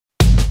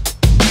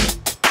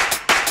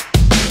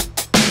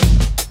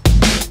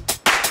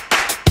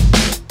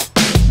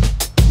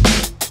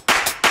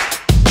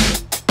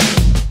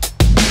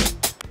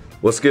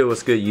What's good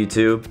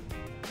YouTube?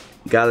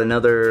 Got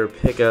another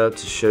pickup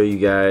to show you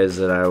guys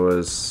that I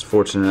was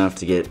fortunate enough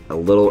to get a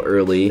little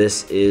early.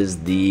 This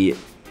is the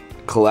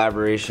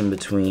collaboration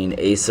between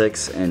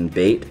Asics and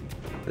Bait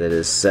that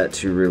is set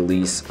to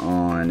release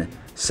on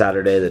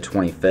Saturday the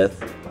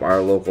 25th. Our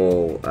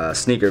local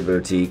sneaker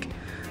boutique,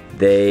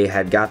 they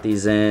had got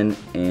these in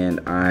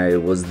and I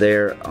was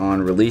there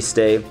on release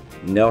day.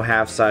 No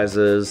half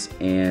sizes,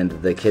 and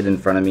the kid in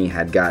front of me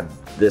had got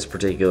this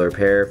particular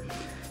pair.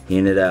 He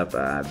ended up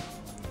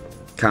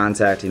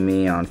contacting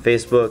me on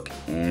Facebook,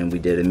 and we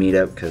did a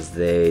meetup because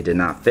they did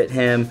not fit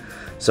him.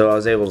 So I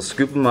was able to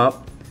scoop them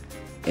up,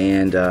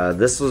 and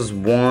this was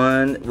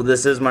one. Well,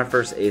 this is my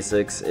first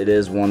Asics. It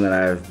is one that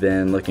I've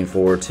been looking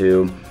forward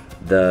to.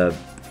 The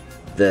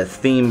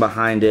theme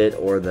behind it,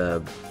 or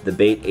the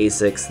Bait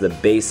Asics, the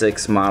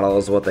basics model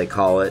is what they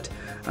call it.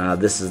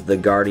 This is the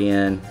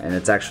Guardian, and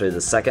it's actually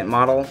the second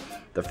model.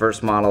 The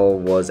first model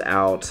was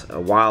out a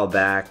while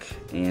back,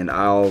 and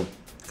I'll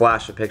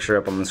flash a picture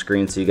up on the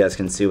screen so you guys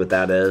can see what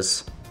that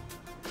is.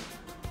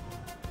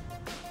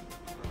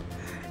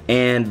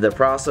 And the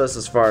process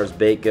as far as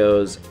Bait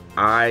goes,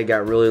 I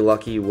got really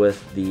lucky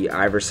with the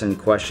Iverson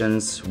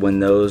questions when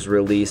those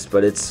released,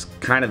 but it's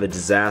kind of a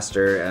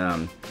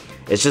disaster.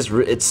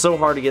 It's so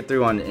hard to get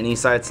through on any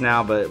sites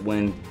now, but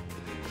when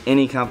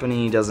any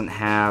company doesn't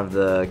have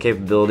the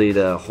capability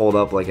to hold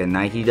up like a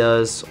Nike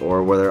does,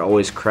 or where they're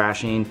always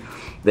crashing,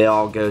 they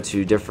all go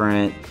to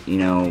different,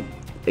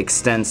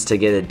 extents to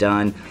get it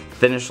done.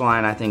 Finish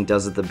Line, I think,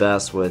 does it the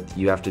best with,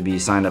 you have to be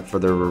signed up for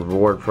their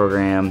reward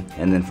program,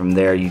 and then from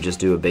there you just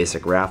do a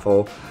basic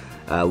raffle.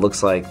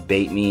 Looks like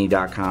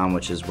baitme.com,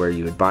 which is where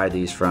you would buy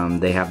these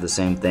from, they have the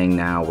same thing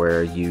now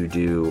where you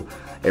do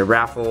a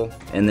raffle,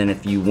 and then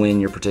if you win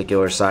your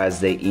particular size,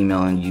 they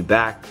email you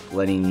back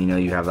letting you know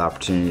you have the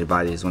opportunity to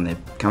buy these when they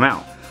come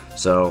out.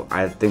 So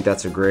I think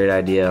that's a great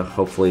idea.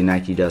 Hopefully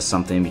Nike does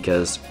something,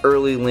 because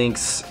early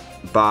links,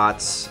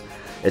 bots,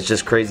 it's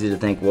just crazy to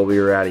think what we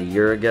were at a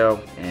year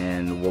ago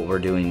and what we're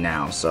doing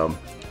now. So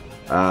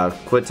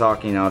quit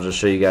talking, I'll just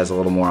show you guys a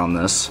little more on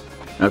this.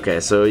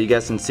 Okay, so you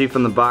guys can see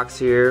from the box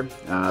here,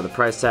 the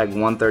price tag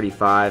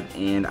 $135,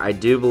 and I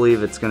do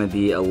believe it's going to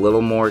be a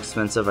little more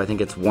expensive. I think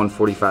it's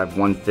 $145,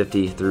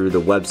 $150 through the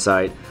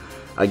website.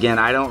 Again,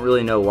 I don't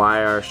really know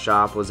why our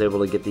shop was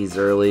able to get these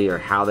early or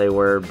how they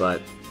were,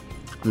 but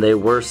they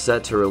were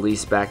set to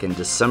release back in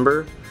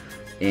December,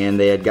 and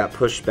they had got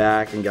pushed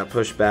back,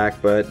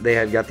 but they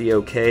had got the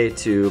okay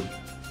to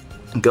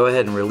go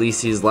ahead and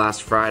release these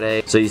last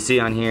Friday. So you see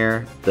on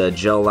here the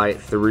Gel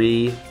Lyte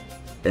 3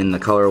 in the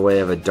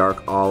colorway of a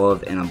dark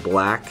olive and a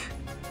black.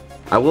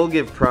 I will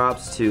give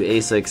props to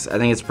Asics. I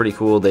think it's pretty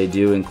cool. They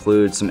do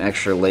include some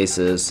extra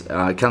laces.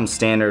 It comes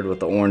standard with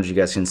the orange you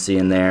guys can see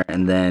in there,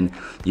 and then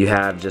you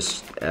have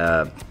just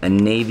a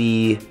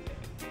navy,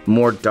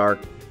 more dark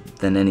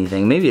than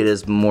anything. Maybe it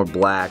is more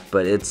black,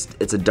 but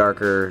it's a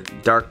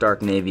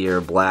dark navy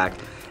or black.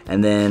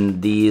 And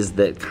then these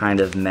that kind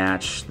of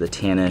match the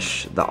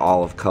tannish, the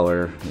olive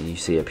color that you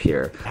see up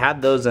here.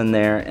 Had those in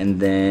there, and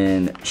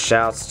then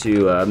shouts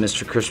to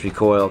Mr. Crispy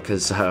Coil,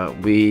 because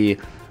we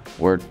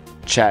were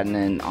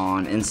chatting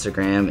on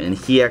Instagram, and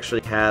he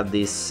actually had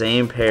the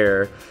same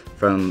pair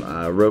from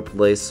Rope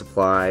Lace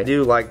Supply. I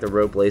do like the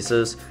rope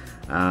laces.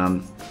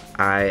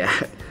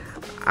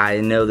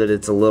 I know that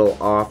it's a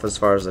little off as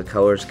far as the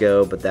colors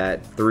go, but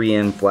that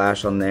 3M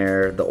flash on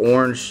there, the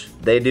orange,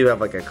 they do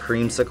have like a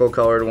creamsicle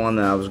colored one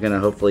that I was gonna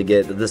hopefully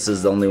get, but this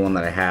is the only one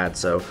that I had.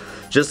 So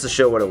just to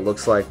show what it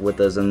looks like with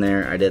those in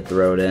there, I did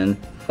throw it in.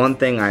 One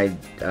thing I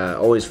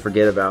always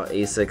forget about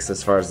Asics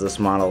as far as this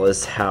model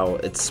is how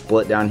it's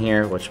split down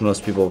here, which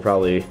most people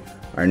probably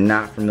are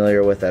not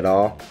familiar with at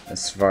all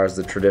as far as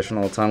the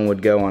traditional tongue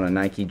would go on a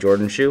Nike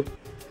Jordan shoe.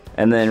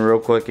 And then real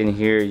quick in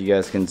here, you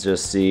guys can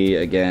just see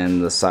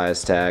again the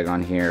size tag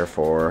on here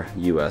for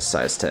US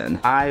size 10.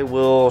 I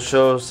will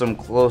show some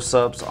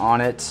close-ups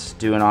on it,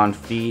 doing on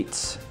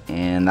feet,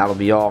 and that'll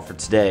be all for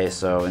today.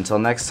 So until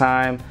next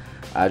time,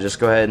 just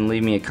go ahead and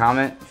leave me a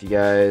comment if you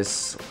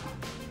guys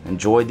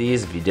enjoyed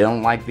these, if you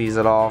didn't like these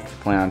at all, if you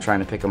plan on trying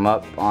to pick them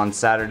up on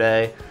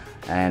Saturday.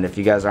 And if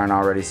you guys aren't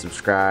already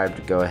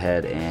subscribed, go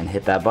ahead and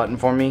hit that button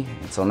for me.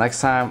 Until next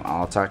time,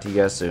 I'll talk to you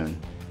guys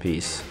soon.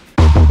 Peace.